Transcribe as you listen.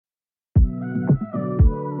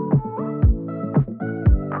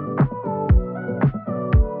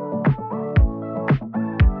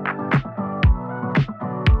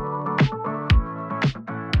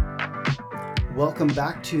welcome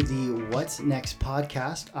back to the What's Next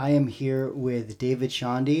podcast. I am here with David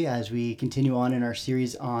Chaundy as we continue on in our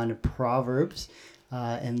series on Proverbs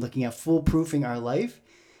and looking at foolproofing our life.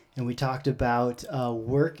 And we talked about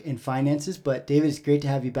work and finances, but David, it's great to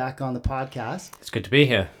have you back on the podcast. It's good to be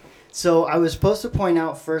here. So I was supposed to point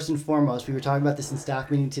out first and foremost, we were talking about this in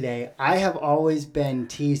staff meeting today. I have always been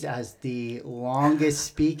teased as the longest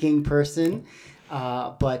speaking person,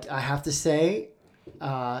 but I have to say,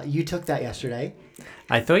 you took that yesterday.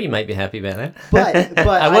 I thought you might be happy about it. But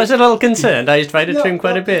I was a little concerned. I tried to trim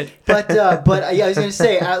quite a bit. But yeah, I was going to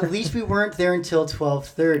say, at least we weren't there until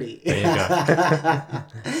 12:30. There you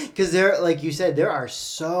go. Because there, like you said, there are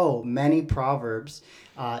so many proverbs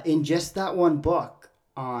in just that one book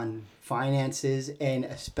on finances, and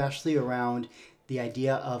especially around the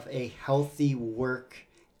idea of a healthy work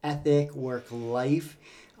ethic, work life.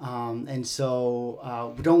 And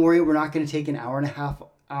so don't worry, we're not going to take an hour and a half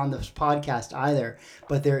on this podcast either,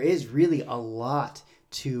 but there is really a lot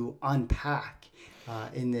to unpack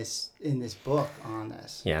in this book on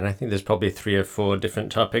this. Yeah, and I think there's probably 3 or 4 different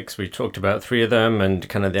topics. We talked about 3 of them, and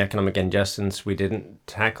kind of the economic injustice we didn't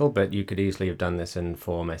tackle, but you could easily have done this in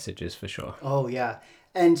 4 messages for sure. Oh, yeah.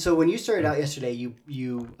 And so when you started out yesterday,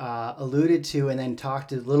 you alluded to and then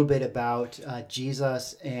talked a little bit about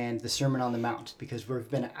Jesus and the Sermon on the Mount, because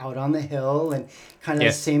we've been out on the hill and kind of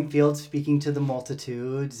the same field speaking to the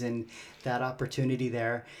multitudes and that opportunity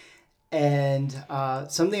there. And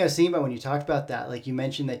something I was thinking about when you talked about that, like you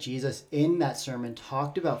mentioned that Jesus in that sermon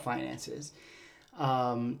talked about finances.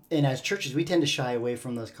 And as churches, we tend to shy away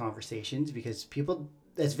from those conversations because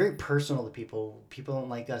it's very personal to people. People don't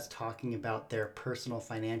like us talking about their personal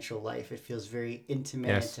financial life. It feels very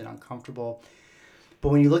intimate and uncomfortable. But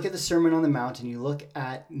when you look at the Sermon on the Mount and you look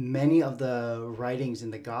at many of the writings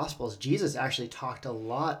in the Gospels, Jesus actually talked a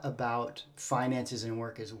lot about finances and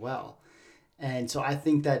work as well. And so I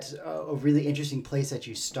think that's a really interesting place that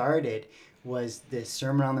you started was this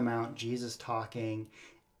Sermon on the Mount, Jesus talking,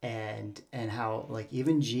 and how like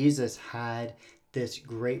even Jesus had this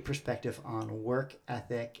great perspective on work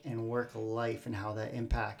ethic and work life and how that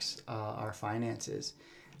impacts our finances.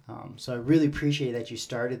 So I really appreciate that you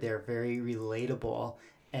started there, very relatable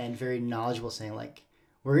and very knowledgeable, saying like,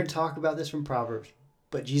 we're going to talk about this from Proverbs,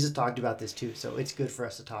 but Jesus talked about this too, so it's good for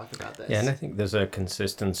us to talk about this. Yeah, and I think there's a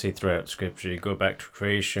consistency throughout Scripture. You go back to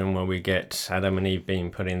creation where we get Adam and Eve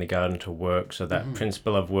being put in the garden to work, so that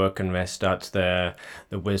principle of work and rest starts there.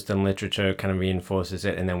 The wisdom literature kind of reinforces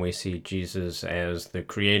it, and then we see Jesus as the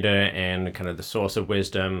creator and kind of the source of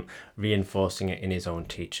wisdom, reinforcing it in his own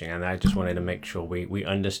teaching. And I just wanted to make sure we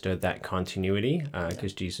understood that continuity,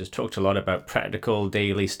 because Jesus talked a lot about practical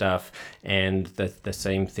daily stuff, and the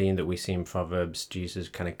same theme that we see in Proverbs, Jesus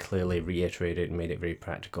kind of clearly reiterated and made it very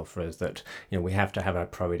practical for us that, you know, we have to have our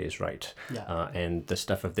priorities right. And the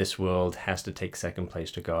stuff of this world has to take second place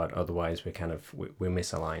to God. Otherwise, we're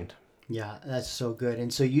misaligned. Yeah, that's so good.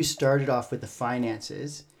 And so you started off with the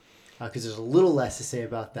finances, because there's a little less to say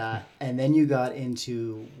about that. And then you got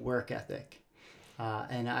into work ethic.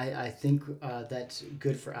 And I think that's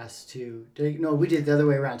good for us to... No, we did it the other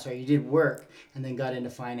way around. Sorry, you did work and then got into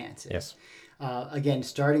finances. Yes. Again,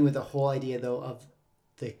 starting with the whole idea, though, of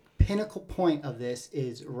the pinnacle point of this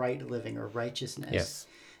is right living or righteousness. Yes.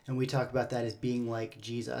 And we talk about that as being like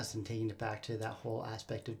Jesus and taking it back to that whole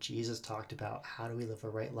aspect of Jesus talked about how do we live a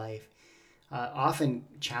right life. Often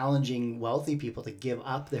challenging wealthy people to give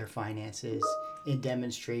up their finances in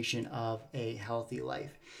demonstration of a healthy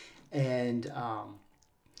life. And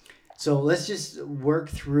so let's just work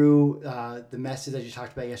through the message that you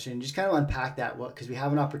talked about yesterday and just kind of unpack that, because we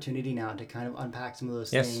have an opportunity now to kind of unpack some of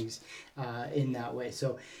those things in that way.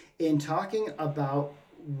 So in talking about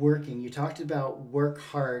working, you talked about work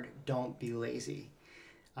hard, don't be lazy.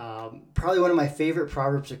 Probably one of my favorite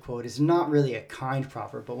proverbs to quote is not really a kind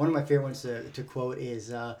proverb, but one of my favorite ones to quote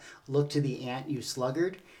is look to the ant, you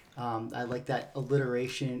sluggard. I like that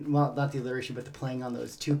alliteration. Well, not the alliteration, but the playing on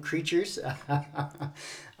those two creatures.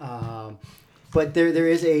 But there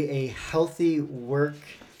is a healthy work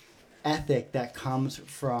ethic that comes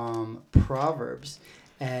from Proverbs.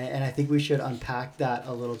 And I think we should unpack that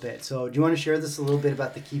a little bit. So do you want to share this a little bit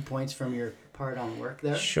about the key points from your part on work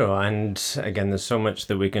there? Sure. And again, there's so much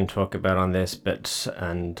that we can talk about on this,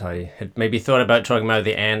 and I had maybe thought about talking about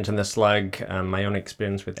the ant and the slug. My own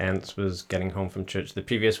experience with ants was getting home from church the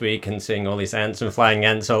previous week and seeing all these ants and flying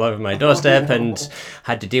ants all over my doorstep and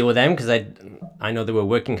had to deal with them because I know they were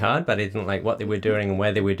working hard, but I didn't like what they were doing and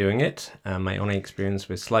where they were doing it. My only experience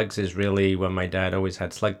with slugs is really when my dad always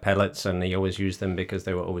had slug pellets and he always used them because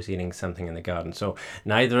they were always eating something in the garden. So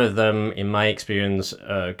neither of them, in my experience,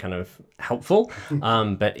 are kind of helpful helpful.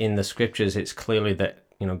 But in the scriptures, it's clearly that,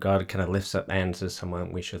 God kind of lifts up ants as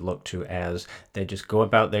someone we should look to, as they just go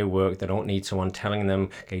about their work. They don't need someone telling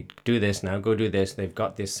them, okay, do this, now go do this. They've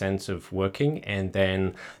got this sense of working. And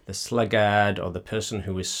then the sluggard, or the person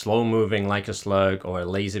who is slow moving like a slug, or a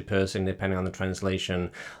lazy person, depending on the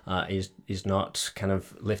translation, is not kind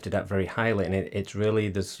of lifted up very highly. And it's really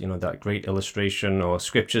this, that great illustration or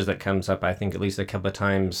scriptures that comes up, I think, at least a couple of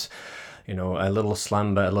times. A little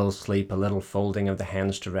slumber, a little sleep, a little folding of the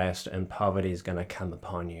hands to rest, and poverty is going to come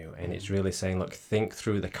upon you. And it's really saying, look, think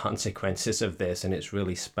through the consequences of this. And it's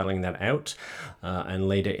really spelling that out. And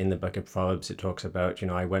later in the book of Proverbs, it talks about,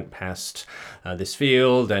 I went past this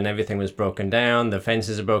field and everything was broken down. The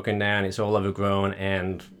fences are broken down. It's all overgrown.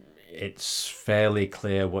 And it's fairly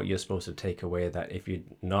clear what you're supposed to take away, that if you're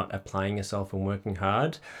not applying yourself and working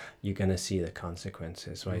hard, you're going to see the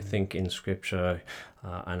consequences. So I think in scripture,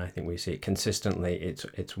 and I think we see it consistently,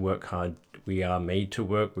 it's work hard. We are made to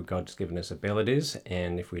work. God's given us abilities.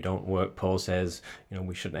 And if we don't work, Paul says,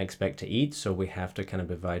 we shouldn't expect to eat. So we have to kind of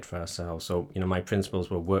provide for ourselves. So, my principles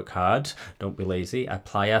were work hard, don't be lazy,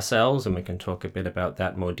 apply ourselves. And we can talk a bit about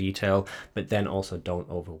that in more detail, but then also don't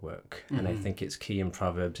overwork. And I think it's key in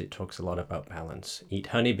Proverbs. It talks a lot about balance. Eat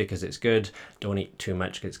honey because it's good. Don't eat too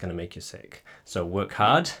much because it's going to make you sick. So work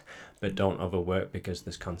hard, but don't overwork, because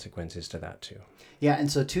there's consequences to that too. Yeah,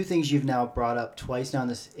 and so two things you've now brought up twice now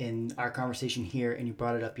in our conversation here, and you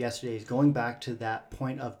brought it up yesterday, is going back to that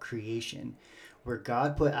point of creation, where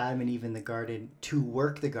God put Adam and Eve in the garden to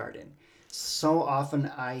work the garden. So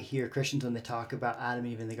often I hear Christians, when they talk about Adam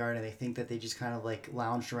and Eve in the garden, they think that they just kind of like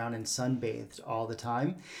lounged around and sunbathed all the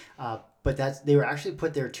time. But they were actually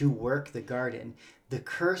put there to work the garden. The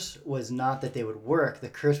curse was not that they would work. The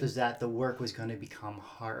curse was that the work was going to become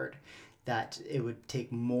hard, that it would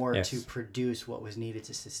take more to produce what was needed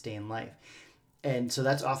to sustain life. And so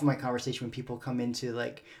that's often my conversation when people come into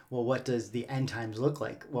like, well, what does the end times look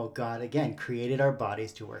like? Well, God, again, created our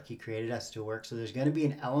bodies to work. He created us to work. So there's going to be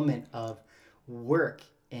an element of work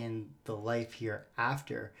in the life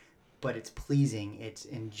hereafter, but it's pleasing, it's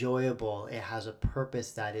enjoyable, it has a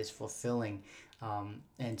purpose that is fulfilling.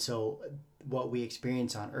 And so what we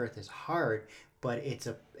experience on earth is hard, but it's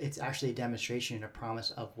actually a demonstration and a promise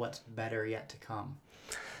of what's better yet to come.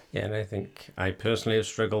 Yeah, and I think I personally have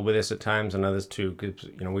struggled with this at times, and others too, because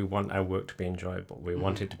we want our work to be enjoyable. We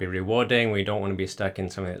want it to be rewarding. We don't want to be stuck in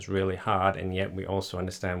something that's really hard, and yet we also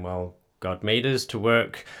understand, well, God made us to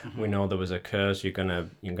work. We know there was a curse. You're gonna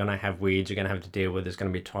have weeds. You're gonna have to deal with. There's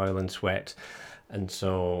gonna be toil and sweat, and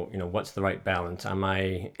so what's the right balance? Am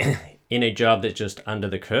I in a job that's just under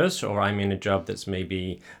the curse, or I'm in a job that's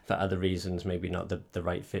maybe for other reasons, maybe not the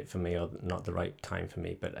right fit for me, or not the right time for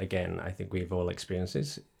me? But again, I think we've all experienced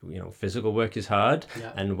this. Physical work is hard.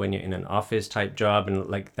 Yeah. And when you're in an office type job, and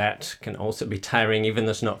like that can also be tiring, even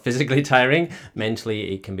though it's not physically tiring,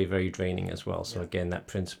 mentally it can be very draining as well. So again, that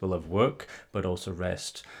principle of work, but also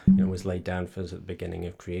rest, was laid down for us at the beginning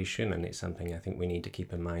of creation. And it's something I think we need to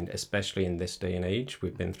keep in mind, especially in this day and age.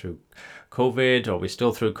 We've been through COVID, or we're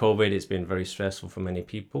still through COVID. It's been very stressful for many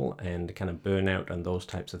people, and kind of burnout and those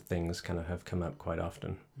types of things kind of have come up quite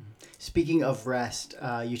often. Speaking of rest,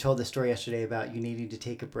 you told the story yesterday about you needing to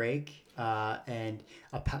take a break and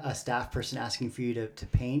a staff person asking for you to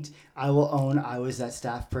paint. I will own I was that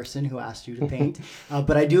staff person who asked you to paint.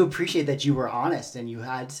 But I do appreciate that you were honest and you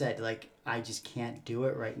had said, like, I just can't do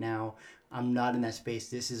it right now. I'm not in that space.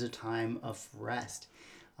 This is a time of rest.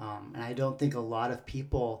 And I don't think a lot of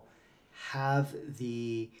people have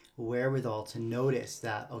the wherewithal to notice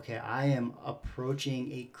that, okay, I am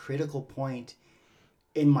approaching a critical point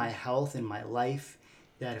in my health, in my life,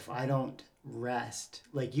 that if I don't rest,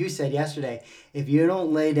 like you said yesterday, if you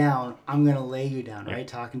don't lay down, I'm going to lay you down, right?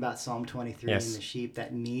 Talking about Psalm 23 and the sheep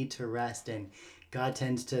that need to rest. And God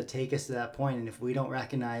tends to take us to that point. And if we don't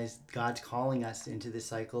recognize God's calling us into this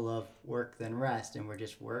cycle of work then rest, and we're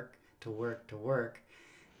just work to work to work,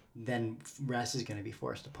 then rest is going to be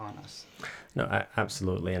forced upon us. No,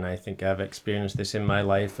 absolutely. And I think I've experienced this in my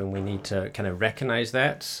life, and we need to kind of recognize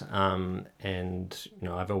that. And,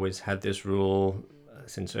 I've always had this rule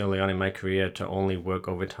since early on in my career to only work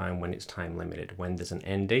overtime when it's time limited, when there's an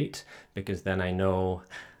end date, because then I know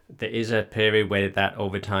there is a period where that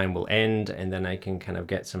overtime will end, and then I can kind of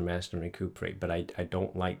get some rest and recuperate. But I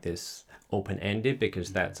don't like this open-ended,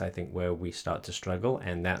 because that's, I think, where we start to struggle,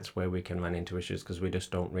 and that's where we can run into issues, because we just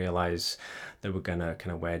don't realize that we're gonna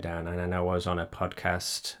kind of wear down. And I know I was on a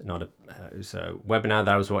podcast, it was a webinar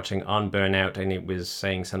that I was watching on burnout, and it was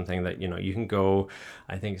saying something that you can go,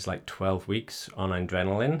 I think it's like 12 weeks on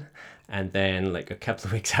adrenaline, and then like a couple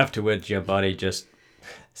of weeks afterwards your body just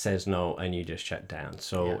says no and you just shut down.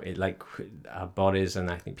 So it like our bodies, and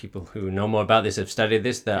I think people who know more about this have studied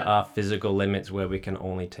this, there are physical limits where we can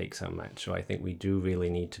only take so much. So I think we do really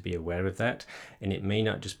need to be aware of that. And it may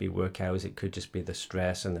not just be work hours, it could just be the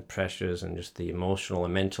stress and the pressures and just the emotional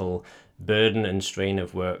and mental burden and strain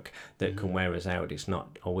of work that can wear us out. It's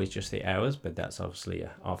not always just the hours, but that's obviously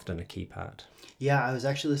often a key part. Yeah, I was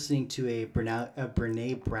actually listening to a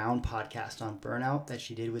Brene Brown podcast on burnout that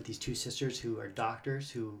she did with these two sisters who are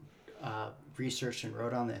doctors who researched and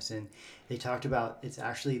wrote on this, and they talked about it's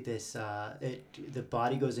actually this the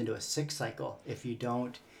body goes into a sick cycle if you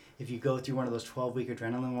go through one of those 12-week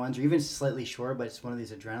adrenaline ones, or even slightly shorter, but it's one of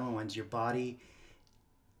these adrenaline ones. Your body,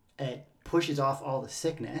 it pushes off all the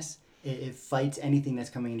sickness. It fights anything that's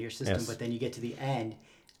coming into your system, but then you get to the end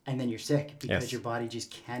and then you're sick because your body just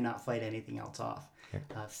cannot fight anything else off.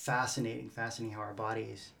 Fascinating how our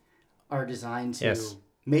bodies are designed to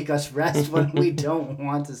make us rest when we don't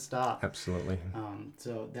want to stop. Absolutely.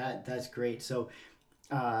 So that's great. So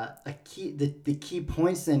the key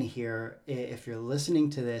points then here, if you're listening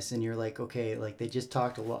to this and you're like, okay, like they just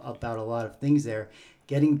talked about a lot of things there,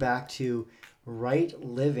 getting back to right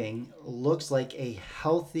living looks like a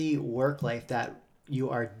healthy work life that you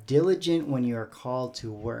are diligent when you are called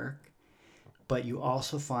to work, but you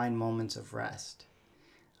also find moments of rest.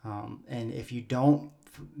 And if you don't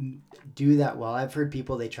do that well, I've heard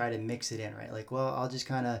people, they try to mix it in, right? Like, well, I'll just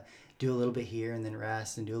kind of do a little bit here and then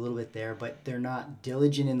rest and do a little bit there, but they're not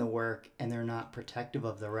diligent in the work and they're not protective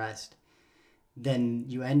of the rest. Then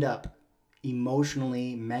you end up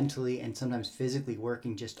emotionally, mentally, and sometimes physically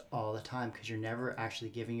working just all the time because you're never actually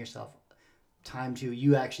giving yourself time to,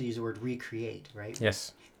 you actually use the word recreate, right?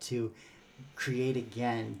 Yes. To create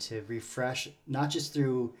again, to refresh, not just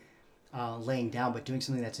through laying down, but doing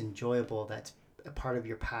something that's enjoyable, that's a part of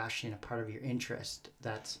your passion, a part of your interest,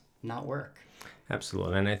 that's not work.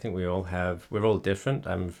 Absolutely. And I think we're all different.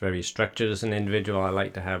 I'm very structured as an individual. I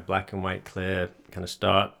like to have black and white, clear kind of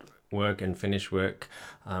start work and finish work,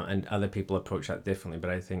 and other people approach that differently.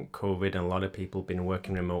 But I think COVID and a lot of people have been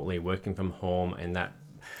working remotely, working from home, and that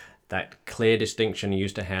clear distinction you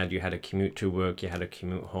used to have, you had a commute to work, you had a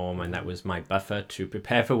commute home, and that was my buffer to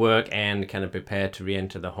prepare for work and kind of prepare to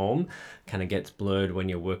re-enter the home, kind of gets blurred when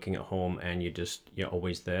you're working at home and you're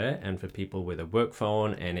always there. And for people with a work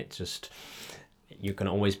phone, and it just, you can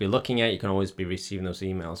always be looking at, you can always be receiving those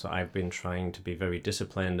emails. So I've been trying to be very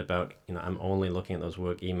disciplined about, I'm only looking at those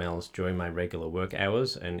work emails during my regular work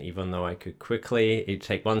hours. And even though I could it'd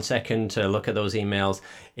take 1 second to look at those emails,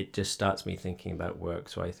 it just starts me thinking about work.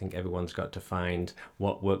 So I think everyone's got to find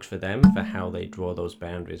what works for them, for how they draw those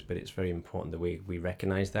boundaries. But it's very important that we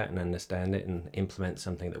recognize that and understand it and implement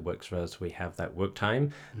something that works for us. We have that work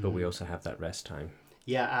time, but we also have that rest time.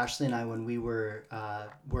 Yeah, Ashley and I, when we were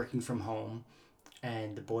working from home,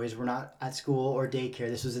 and the boys were not at school or daycare,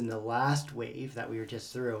 this was in the last wave that we were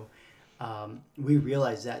just through, we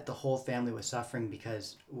realized that the whole family was suffering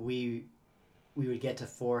because we would get to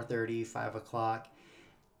 4:30, 5 o'clock,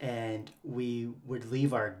 and we would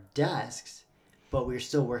leave our desks, but we were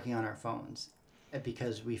still working on our phones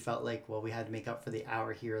because we felt like, well, we had to make up for the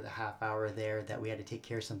hour here or the half hour there that we had to take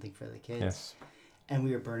care of something for the kids. Yes. And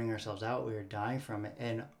we were burning ourselves out. We were dying from it.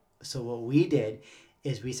 And so what we did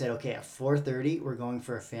is we said, okay, at 4:30, we're going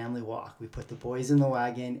for a family walk. We put the boys in the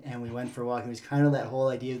wagon and we went for a walk. It was kind of that whole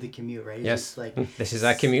idea of the commute, right? It's yes. Like, this is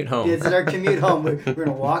our commute home. This is our commute home. We're going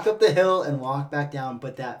to walk up the hill and walk back down.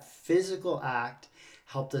 But that physical act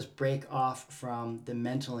helped us break off from the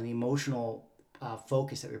mental and emotional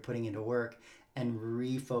focus that we were putting into work and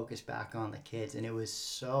refocus back on the kids. And it was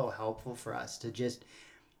so helpful for us to just,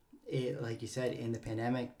 like you said, in the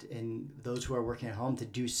pandemic, and those who are working at home, to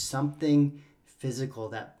do something physical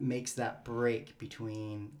that makes that break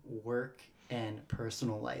between work and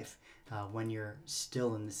personal life when you're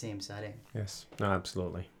still in the same setting. Yes, no,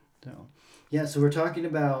 absolutely. So, yeah, so we're talking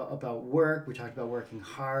about work. We talked about working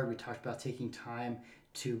hard. We talked about taking time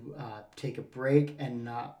to take a break and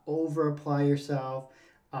not over apply yourself.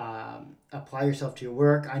 Apply yourself to your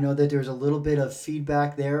work. I know that there's a little bit of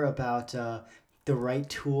feedback there about the right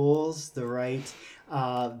tools, the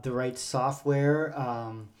right software.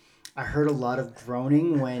 I heard a lot of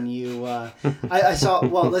groaning when you. I saw.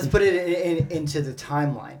 Well, let's put it into the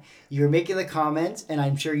timeline. you're making the comments, and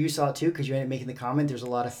I'm sure you saw it too because you ended up making the comment. There's a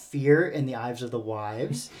lot of fear in the eyes of the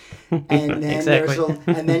wives, and then Exactly.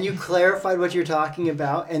 and then you clarified what you're talking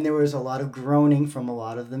about, and there was a lot of groaning from a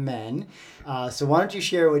lot of the men. So why don't you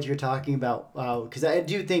share what you're talking about? Because I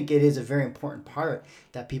do think it is a very important part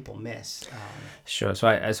that people miss. Sure. So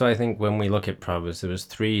I think when we look at Proverbs, there was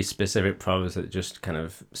three specific Proverbs that just kind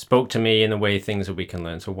of spoke to me in the way things that we can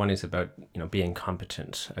learn. So one is about, being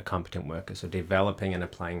competent, a competent worker. So developing and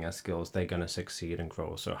applying our skills, they're going to succeed and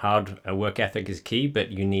grow. So a work ethic is key,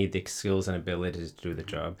 but you need the skills and abilities to do the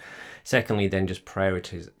job. Secondly, then just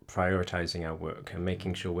prioritizing our work and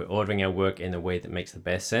making sure we're ordering our work in a way that makes the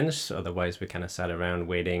best sense. Otherwise, we kind of sat around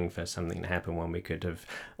waiting for something to happen when we could have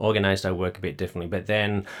organized our work a bit differently. But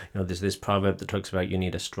then, there's this proverb that talks about you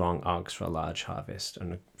need a strong ox for a large harvest.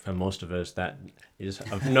 And for most of us, that is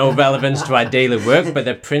of no relevance to our daily work, but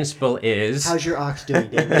the principle is... How's your ox doing,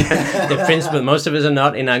 David? The principle, most of us are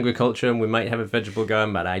not in agriculture, and we might have a vegetable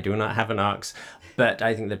garden, but I do not have an ox. But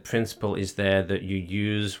I think the principle is there that you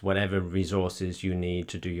use whatever resources you need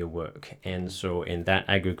to do your work. And so in that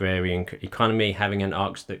agrarian economy, having an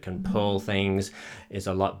ox that can pull things is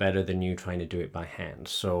a lot better than you trying to do it by hand.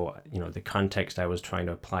 So, the context I was trying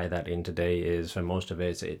to apply that in today is, for most of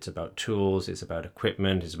it, it's about tools, it's about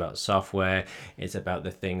equipment, it's about software, it's about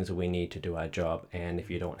the things that we need to do our job. And if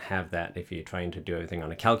you don't have that, if you're trying to do everything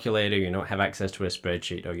on a calculator, you don't have access to a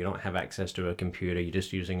spreadsheet, or you don't have access to a computer, you're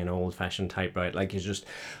just using an old-fashioned typewriter.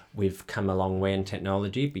 We've come a long way in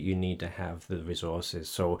technology, but you need to have the resources.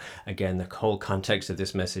 So again, the whole context of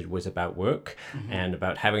this message was about work and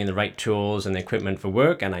about having the right tools and the equipment for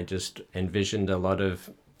work. And I just envisioned a lot of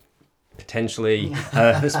potentially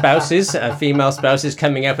spouses, female spouses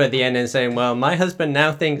coming up at the end and saying, well, my husband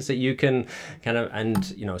now thinks that you can kind of, and,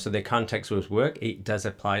 so the context was work. It does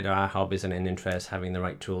apply to our hobbies and interests. Having the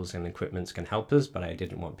right tools and equipments can help us, but I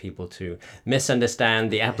didn't want people to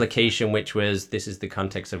misunderstand the application, which was, this is the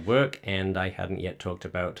context of work. And I hadn't yet talked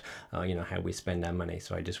about, how we spend our money.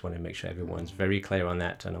 So I just want to make sure everyone's very clear on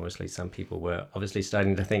that. And obviously some people were obviously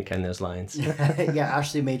starting to think in those lines. Yeah,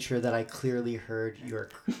 Ashley made sure that I clearly heard your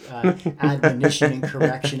admonition and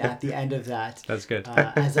correction at the end of that. That's good.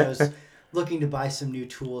 As I was looking to buy some new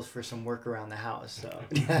tools for some work around the house. So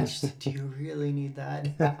she said, do you really need that?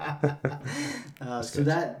 So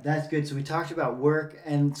that's good. So we talked about work,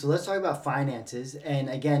 and so let's talk about finances. And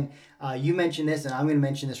again, you mentioned this, and I'm going to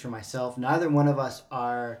mention this for myself. Neither one of us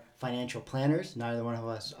are financial planners. Neither one of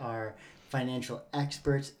us are financial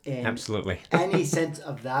experts in Absolutely any sense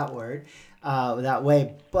of that word, that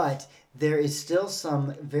way. But there is still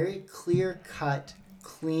some very clear-cut,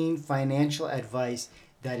 clean financial advice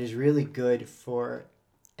that is really good for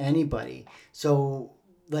anybody. So,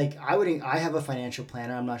 I have a financial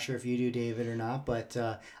planner. I'm not sure if you do, David, or not, but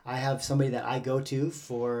I have somebody that I go to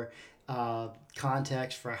for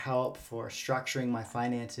context, for help, for structuring my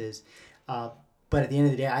finances. But at the end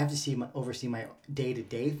of the day, I have to oversee my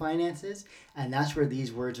day-to-day finances, and that's where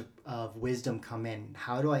these words of wisdom come in.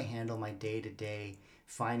 How do I handle my day-to-day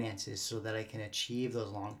finances so that I can achieve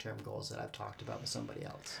those long-term goals that I've talked about with somebody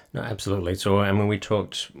else? No, absolutely. So, we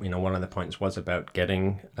talked, one of the points was about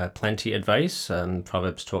getting plenty advice.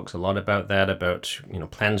 Proverbs talks a lot about that, about,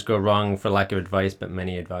 plans go wrong for lack of advice, but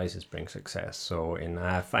many advices bring success. So in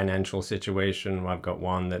our financial situation, I've got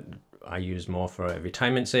one that I use more for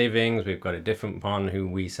retirement savings. We've got a different one who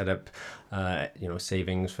we set up,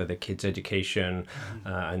 savings for the kids' education.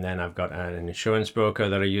 And then I've got an insurance broker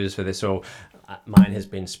that I use for this. So mine has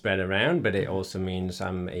been spread around, but it also means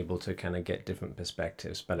I'm able to kind of get different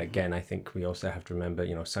perspectives. But again, I think we also have to remember,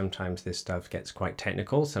 sometimes this stuff gets quite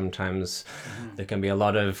technical. Sometimes there can be a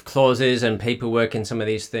lot of clauses and paperwork in some of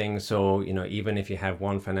these things. So, even if you have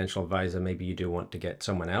one financial advisor, maybe you do want to get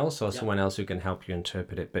someone else or someone else who can help you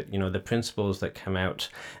interpret it. But, the principles that come out,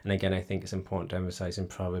 and again, I think it's important to emphasize in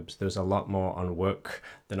Proverbs, there's a lot more on work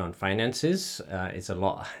than on finances. It's a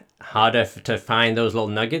lot harder to find those little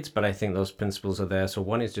nuggets, but I think those principles are there. So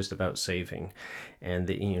one is just about saving, and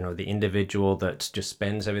the individual that just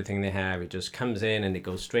spends everything they have, it just comes in and it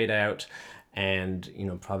goes straight out. And,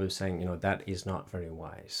 probably saying, that is not very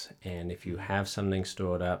wise. And if you have something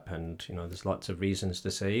stored up and, there's lots of reasons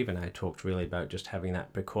to save. And I talked really about just having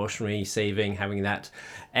that precautionary saving, having that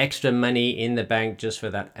extra money in the bank just for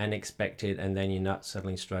that unexpected. And then you're not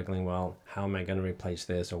suddenly struggling, well, how am I going to replace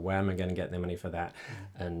this? Or where am I going to get the money for that?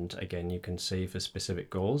 And again, you can save for specific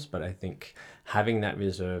goals. But I think having that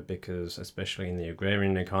reserve, because especially in the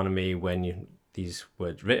agrarian economy, when these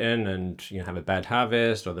words written and you have a bad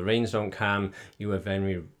harvest or the rains don't come, you are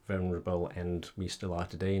very, vulnerable, and we still are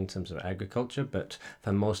today in terms of agriculture. But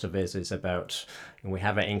for most of us, it's about, we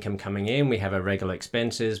have our income coming in, we have our regular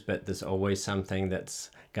expenses, but there's always something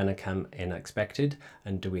that's going to come unexpected.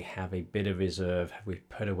 And do we have a bit of reserve? Have we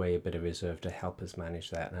put away a bit of reserve to help us manage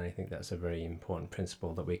that? And I think that's a very important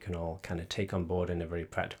principle that we can all kind of take on board in a very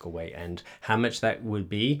practical way. And how much that would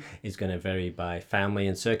be is going to vary by family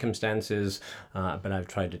and circumstances. But I've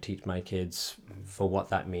tried to teach my kids for what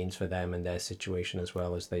that means for them and their situation as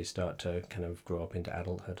well as they start to kind of grow up into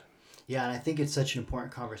adulthood. Yeah, and I think it's such an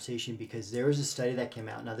important conversation because there was a study that came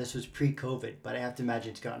out. Now, this was pre-COVID, but I have to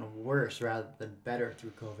imagine it's gotten worse rather than better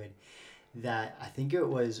through COVID. That I think it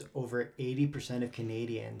was over 80% of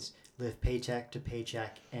Canadians live paycheck to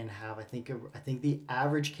paycheck and have, I think the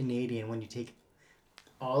average Canadian, when you take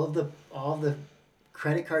all of the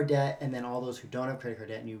credit card debt and then all those who don't have credit card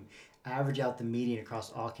debt, and you average out the median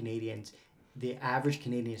across all Canadians, the average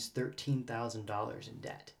Canadian is $13,000 in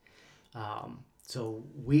debt. So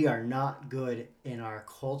we are not good in our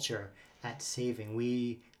culture at saving.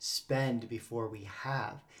 We spend before we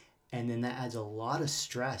have. And then that adds a lot of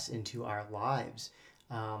stress into our lives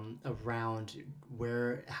around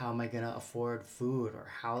how am I going to afford food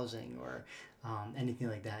or housing or anything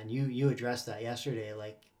like that. And you addressed that yesterday,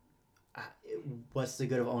 like what's the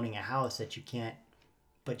good of owning a house that you can't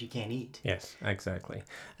eat? Yes, exactly.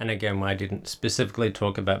 And again, I didn't specifically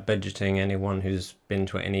talk about budgeting. Anyone who's been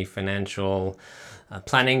to any financial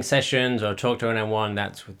planning sessions or talk to anyone,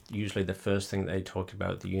 that's usually the first thing they talk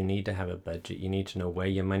about. That you need to have a budget. You need to know where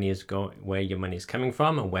your money is going, where your money is coming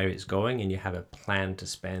from, and where it's going, and you have a plan to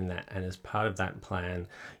spend that. And as part of that plan,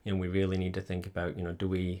 we really need to think about, do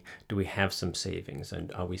we have some savings,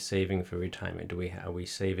 and are we saving for retirement? Are we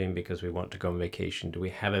saving because we want to go on vacation? Do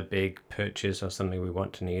we have a big purchase or something we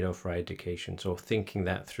want to need or for our education? So thinking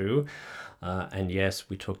that through. And yes,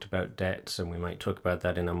 we talked about debts, and we might talk about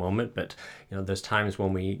that in a moment, but there's times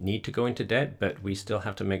when we need to go into debt, but we still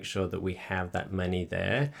have to make sure that we have that money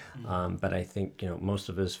there. But I think most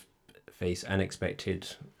of us face unexpected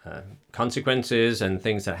consequences and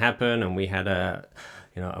things that happen, and we had a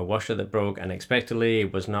washer that broke unexpectedly.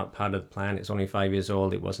 It was not part of the plan. It's only 5 years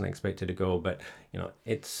old. It wasn't expected to go, but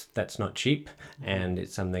that's not cheap, and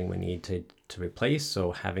it's something we need to replace.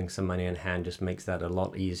 So having some money in hand just makes that a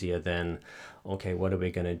lot easier than, okay, what are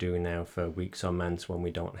we going to do now for weeks or months when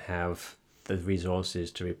we don't have the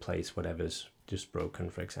resources to replace whatever's just broken,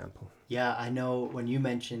 for example. Yeah, I know when you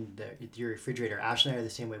mentioned your refrigerator, Ashley and I are the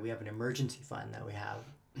same way. We have an emergency fund that we have.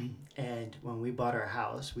 And when we bought our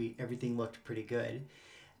house, everything looked pretty good.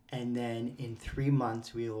 And then in 3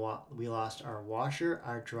 months, we lost our washer,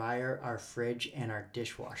 our dryer, our fridge, and our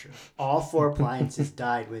dishwasher. All 4 appliances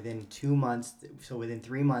died within 2 months. So within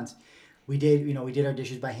 3 months, we did our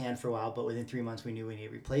dishes by hand for a while, but within 3 months, we knew we needed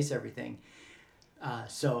to replace everything.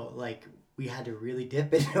 So we had to really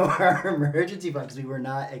dip into our emergency fund because we were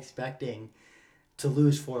not expecting to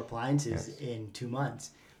lose 4 appliances in 2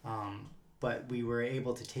 months. But we were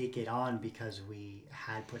able to take it on because we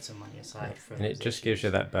had put some money aside for and it just issues. gives you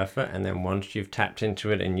that buffer, and then once you've tapped into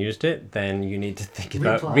it and used it, then you need to think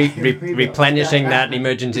about replenishing that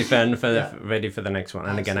emergency fund ready for the next one.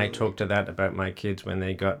 And Absolutely. Again, I talked to that about my kids when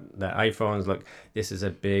they got their iPhones. Look, this is a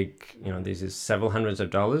big, this is several hundreds of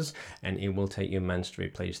dollars, and it will take you months to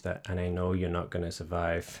replace that. And I know you're not going to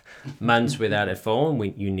survive months without a phone.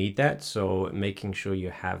 You need that, so making sure you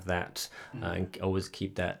have that and always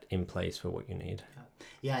keep that in place for what you need.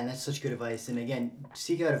 Yeah, and that's such good advice. And again,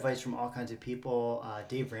 seek out advice from all kinds of people.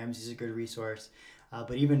 Dave Ramsey's a good resource.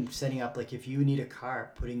 But even setting up, if you need a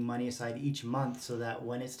car, putting money aside each month so that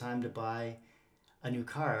when it's time to buy a new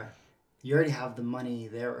car, you already have the money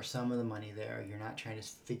there or some of the money there. You're not trying to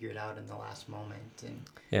figure it out in the last moment.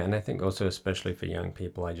 And I think also, especially for young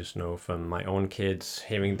people, I just know from my own kids,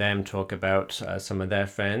 hearing them talk about some of their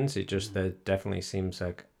friends, there definitely seems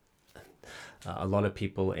like a lot of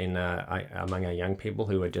people among our young people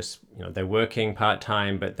who are just, they're working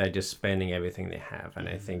part-time, but they're just spending everything they have. And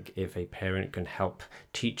I think if a parent can help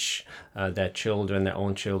teach their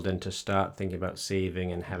own children to start thinking about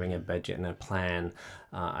saving and having a budget and a plan,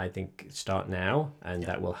 I think start now, and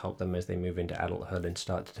that will help them as they move into adulthood and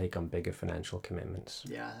start to take on bigger financial commitments.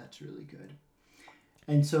 Yeah, that's really good.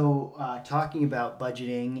 And so talking about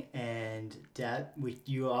budgeting and debt,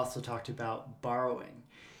 you also talked about borrowing.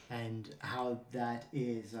 And how that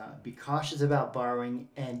is be cautious about borrowing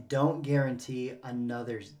and don't guarantee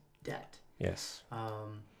another's debt. Yes.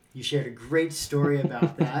 You shared a great story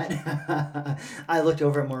about that. I looked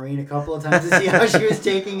over at Maureen a couple of times to see how she was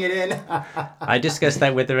taking it in. I discussed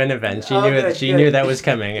that with her in advance. She Good. knew that was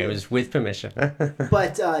coming. It was with permission.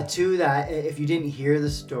 But to that, if you didn't hear the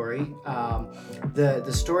story,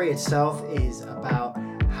 the story itself is about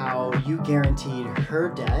how you guaranteed her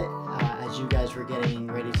debt as you guys were getting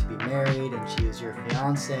ready to be married, and she was your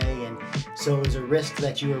fiance, and so it was a risk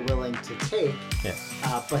that you were willing to take. Yes.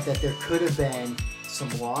 But that there could have been some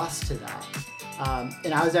loss to that.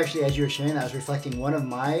 And I was actually, as you were sharing that, I was reflecting one of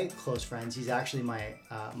my close friends. He's actually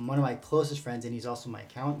one of my closest friends, and he's also my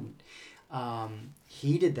accountant.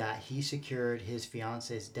 He did that. He secured his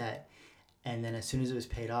fiance's debt, and then as soon as it was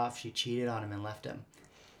paid off, she cheated on him and left him.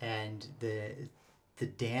 And the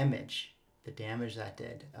damage that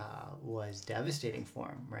did was devastating for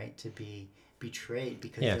him, right? To be betrayed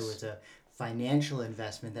because Yes. there was a financial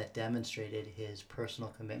investment that demonstrated his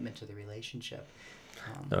personal commitment to the relationship.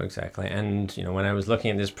 No, exactly. And, when I was looking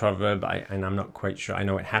at this proverb, and I'm not quite sure, I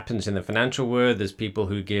know it happens in the financial world. There's people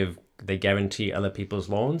who they guarantee other people's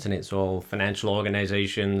loans, and it's all financial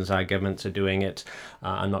organizations, our governments are doing it.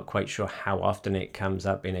 I'm not quite sure how often it comes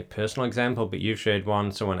up in a personal example, but you've shared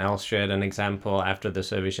one, someone else shared an example after the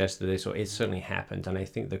service yesterday, so it certainly happened. And I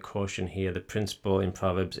think the caution here, the principle in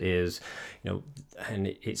Proverbs is, and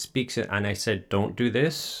it speaks, and I said, don't do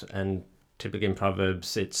this, and typically in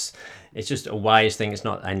Proverbs, it's just a wise thing. It's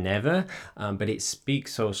not a never, but it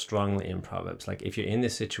speaks so strongly in Proverbs. Like, if you're in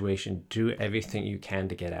this situation, do everything you can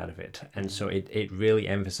to get out of it. And so it really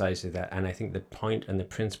emphasizes that. And I think the point and the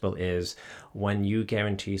principle is, when you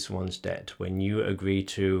guarantee someone's debt, when you agree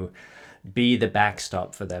to be the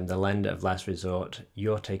backstop for them, the lender of last resort,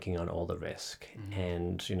 you're taking on all the risk.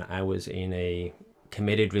 And, I was in a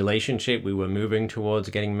committed relationship. We were moving towards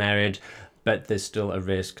getting married, but there's still a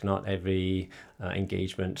risk. Not every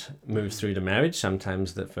engagement moves through to marriage.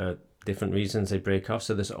 Sometimes that for different reasons they break off.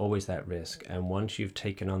 So there's always that risk. And once you've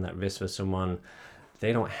taken on that risk for someone,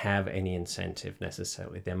 they don't have any incentive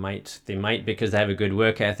necessarily. They might because they have a good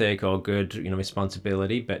work ethic or good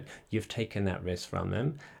responsibility, but you've taken that risk from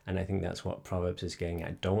them. And I think that's what Proverbs is getting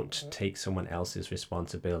at. Don't take someone else's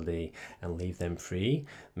responsibility and leave them free.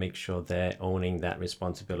 Make sure they're owning that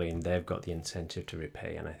responsibility and they've got the incentive to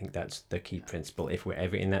repay. And I think that's the key principle. If we're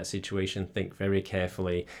ever in that situation, think very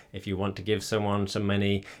carefully. If you want to give someone some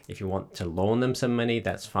money, if you want to loan them some money,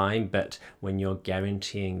 that's fine. But when you're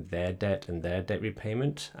guaranteeing their debt and their debt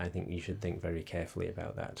repayment, I think you should think very carefully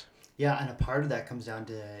about that. Yeah, and a part of that comes down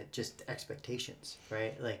to just expectations,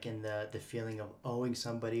 right? Like in the feeling of owing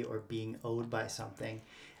somebody or being owed by something.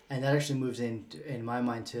 And that actually moves in my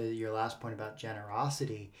mind to your last point about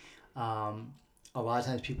generosity. A lot of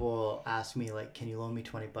times people will ask me, like, can you loan me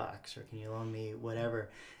 $20 or can you loan me whatever?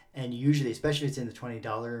 And usually, especially if it's in the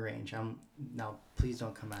 $20 range, now please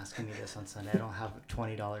don't come asking me this on Sunday. I don't have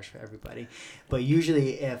 $20 for everybody. But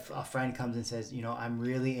usually if a friend comes and says, I'm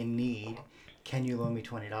really in need, can you loan me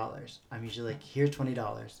 $20? I'm usually like, here's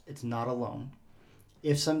 $20. It's not a loan.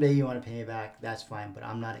 If someday you want to pay me back, that's fine, but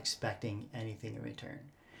I'm not expecting anything in return,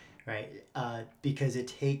 right? Because it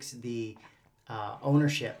takes the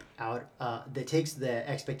ownership out, that takes the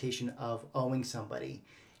expectation of owing somebody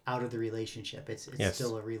out of the relationship. It's Yes.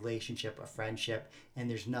 still a relationship, a friendship, and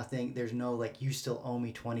there's no like, you still owe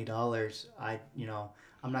me $20.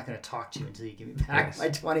 I'm not going to talk to you until you give me back my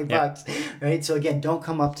 $20, right? So again, don't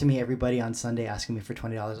come up to me, everybody, on Sunday asking me for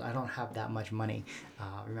 $20. I don't have that much money.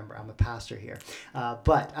 Remember, I'm a pastor here.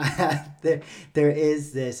 But there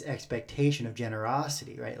is this expectation of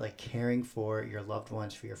generosity, right? Like caring for your loved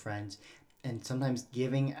ones, for your friends, and sometimes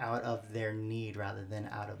giving out of their need rather than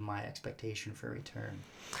out of my expectation for return.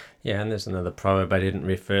 Yeah, and there's another proverb. I didn't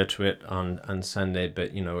refer to it on Sunday,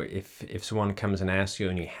 but if someone comes and asks you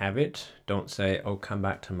and you have it, don't say, "Oh, come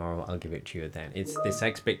back tomorrow, I'll give it to you then." It's this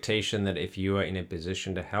expectation that if you are in a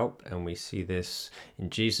position to help, and we see this in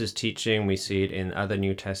Jesus' teaching, we see it in other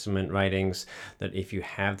New Testament writings, that if you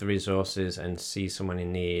have the resources and see someone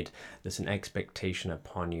in need, there's an expectation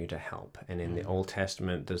upon you to help. And in the Old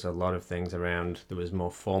Testament, there's a lot of things around. There was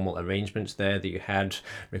more formal arrangements there, that you had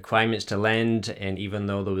requirements to lend, and even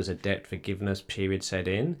though there was a debt forgiveness period set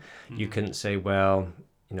in, you couldn't say, well,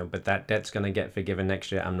 but that debt's going to get forgiven next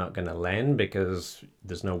year, I'm not going to lend because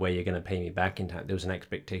there's no way you're going to pay me back in time. There was an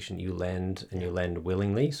expectation you lend, and you lend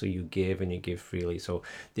willingly, so you give and you give freely. So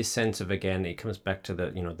this sense of, again, it comes back to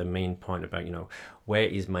the main point about, where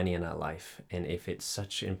is money in our life? And if it's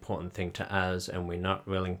such an important thing to us and we're not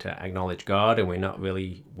willing to acknowledge God, and we're not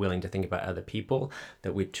really willing to think about other people,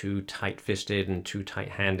 that we're too tight-fisted and too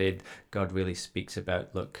tight-handed, God really speaks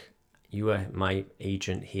about, look, you are my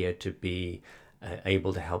agent here to be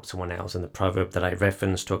able to help someone else. And the proverb that I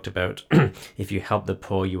referenced talked about if you help the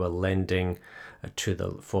poor, you are lending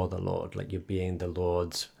for the Lord, like you're being the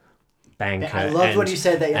Lord's banker. I loved when you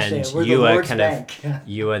said that yesterday. And We're you the are Lord's kind bank. of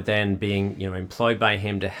you are then being employed by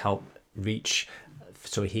Him to help reach,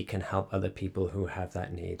 so He can help other people who have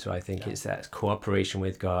that need. So I think it's that cooperation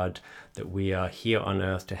with God, that we are here on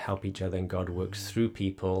earth to help each other, and God works through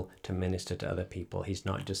people to minister to other people. He's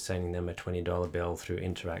not just sending them a $20 bill through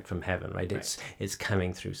Interact from heaven, right? It's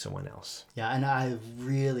coming through someone else. Yeah, and I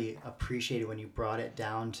really appreciated when you brought it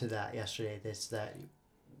down to that yesterday, that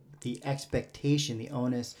the expectation, the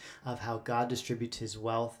onus of how God distributes His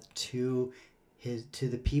wealth to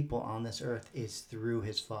the people on this earth is through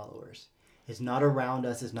His followers. It's not around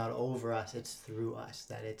us, it's not over us, it's through us.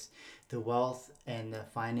 That it's the wealth and the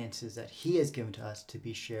finances that He has given to us to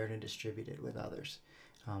be shared and distributed with others,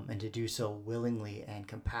 and to do so willingly and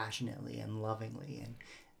compassionately and lovingly. And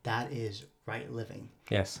that is right living.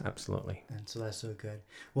 Yes, absolutely. And so that's so good.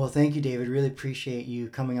 Well, thank you, David. Really appreciate you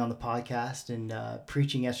coming on the podcast and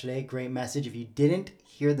preaching yesterday. Great message. If you didn't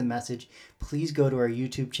hear the message, please go to our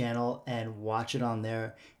YouTube channel and watch it on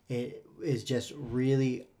there. It is just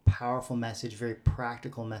really powerful message, very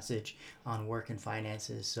practical message on work and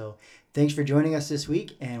finances. So thanks for joining us this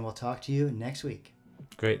week, and we'll talk to you next week.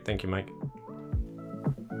 Great. Thank you, Mike.